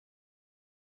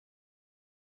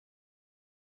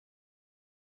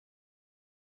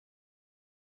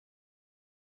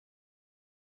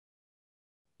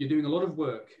you're doing a lot of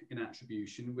work in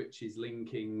attribution, which is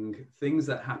linking things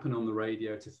that happen on the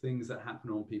radio to things that happen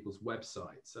on people's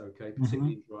websites, okay,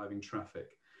 particularly in driving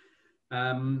traffic.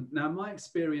 Now, in my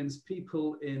experience,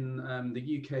 people in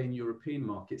the UK and European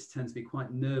markets tend to be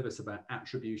quite nervous about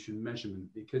attribution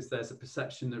measurement because there's a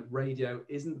perception that radio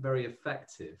isn't very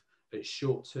effective at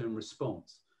short-term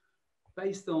response.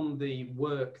 Based on the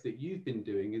work that you've been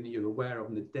doing and that you're aware of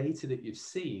and the data that you've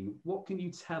seen, what can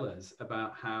you tell us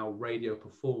about how radio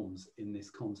performs in this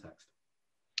context?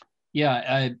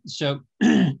 Yeah, so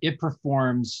it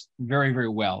performs very, very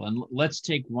well. And let's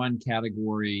take one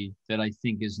category that I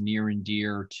think is near and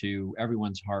dear to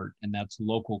everyone's heart, and that's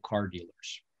local car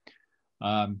dealers.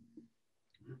 The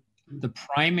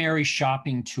primary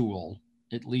shopping tool,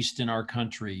 at least in our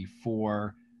country,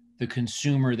 for the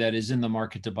consumer that is in the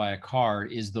market to buy a car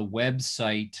is the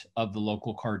website of the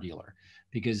local car dealer,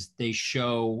 because they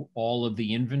show all of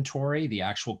the inventory, the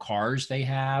actual cars they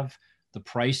have, the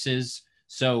prices.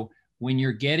 So when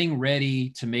you're getting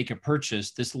ready to make a purchase,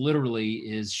 this literally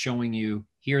is showing you,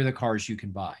 here are the cars you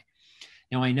can buy.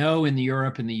 Now, I know in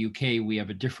Europe and the UK, we have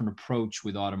a different approach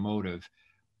with automotive.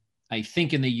 I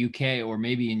think in the UK, or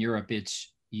maybe in Europe,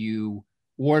 it's you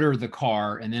order the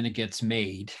car and then it gets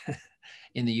made.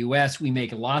 In the US, we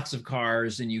make lots of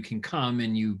cars and you can come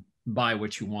and you buy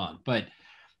what you want. But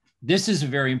this is a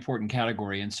very important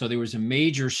category. And so there was a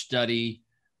major study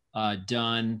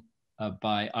done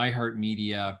by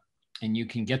iHeartMedia, and you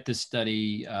can get this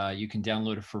study, you can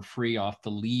download it for free off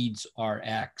the Leads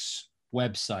RX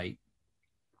website,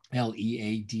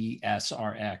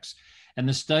 LEADSRX. And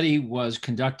the study was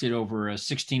conducted over a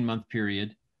 16-month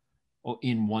period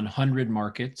in 100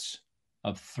 markets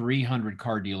of 300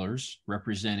 car dealers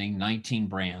representing 19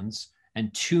 brands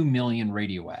and 2 million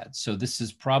radio ads. So this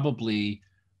is probably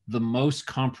the most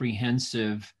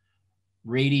comprehensive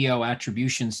radio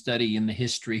attribution study in the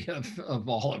history of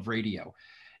all of radio.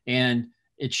 And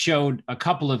it showed a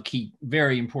couple of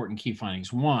very important key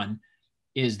findings. One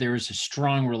is there is a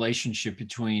strong relationship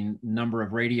between number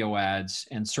of radio ads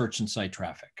and search and site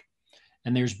traffic.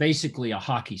 And there's basically a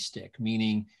hockey stick,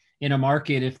 meaning in a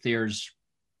market, if there's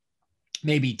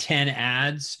maybe 10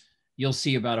 ads, you'll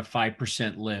see about a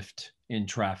 5% lift in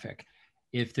traffic.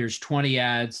 If there's 20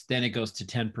 ads, then it goes to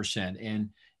 10%.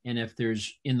 And if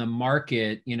there's in the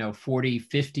market, 40,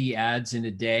 50 ads in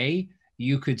a day,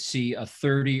 you could see a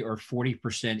 30 or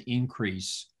 40%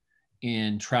 increase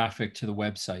in traffic to the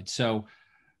website. So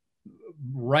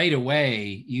right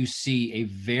away, you see a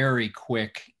very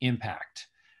quick impact.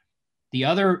 The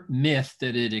other myth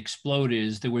that it exploded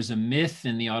is there was a myth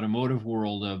in the automotive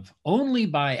world of only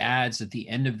buy ads at the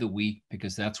end of the week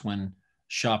because that's when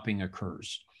shopping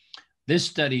occurs. This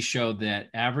study showed that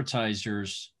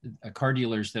advertisers, car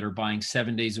dealers that are buying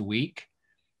 7 days a week,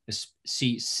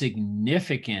 see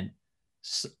significant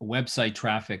website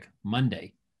traffic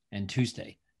Monday and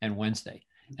Tuesday and Wednesday.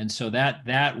 And so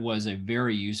that was a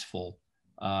very useful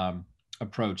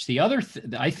approach. The other,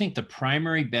 I think the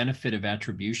primary benefit of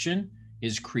attribution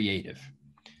is creative.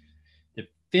 The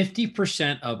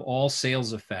 50% of all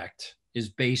sales effect is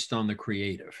based on the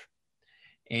creative.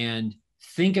 And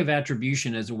think of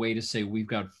attribution as a way to say we've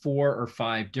got 4 or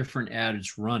 5 different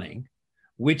ads running.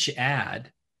 Which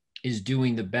ad is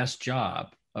doing the best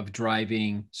job of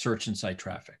driving search and site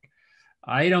traffic?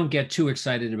 I don't get too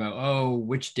excited about,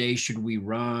 which day should we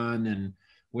run and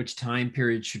which time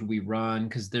period should we run,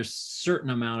 because there's a certain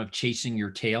amount of chasing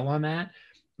your tail on that.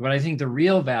 But I think the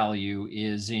real value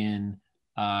is in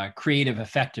creative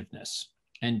effectiveness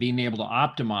and being able to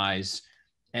optimize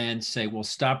and say, well,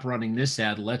 stop running this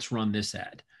ad, let's run this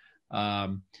ad.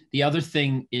 The other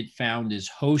thing it found is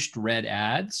host read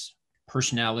ads,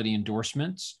 personality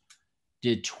endorsements,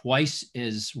 did twice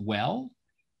as well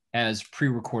as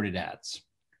pre-recorded ads.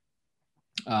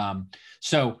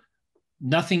 So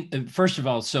nothing, first of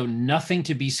all, so nothing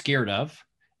to be scared of.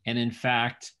 And in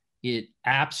fact, it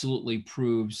absolutely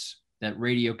proves that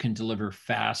radio can deliver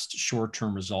fast,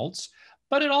 short-term results,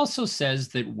 but it also says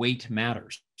that weight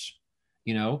matters.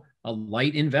 A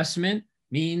light investment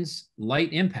means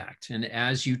light impact. And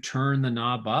as you turn the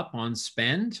knob up on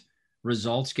spend,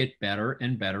 results get better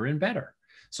and better and better.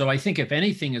 So I think if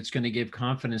anything, it's going to give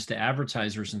confidence to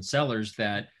advertisers and sellers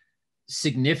that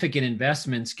significant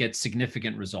investments get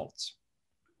significant results.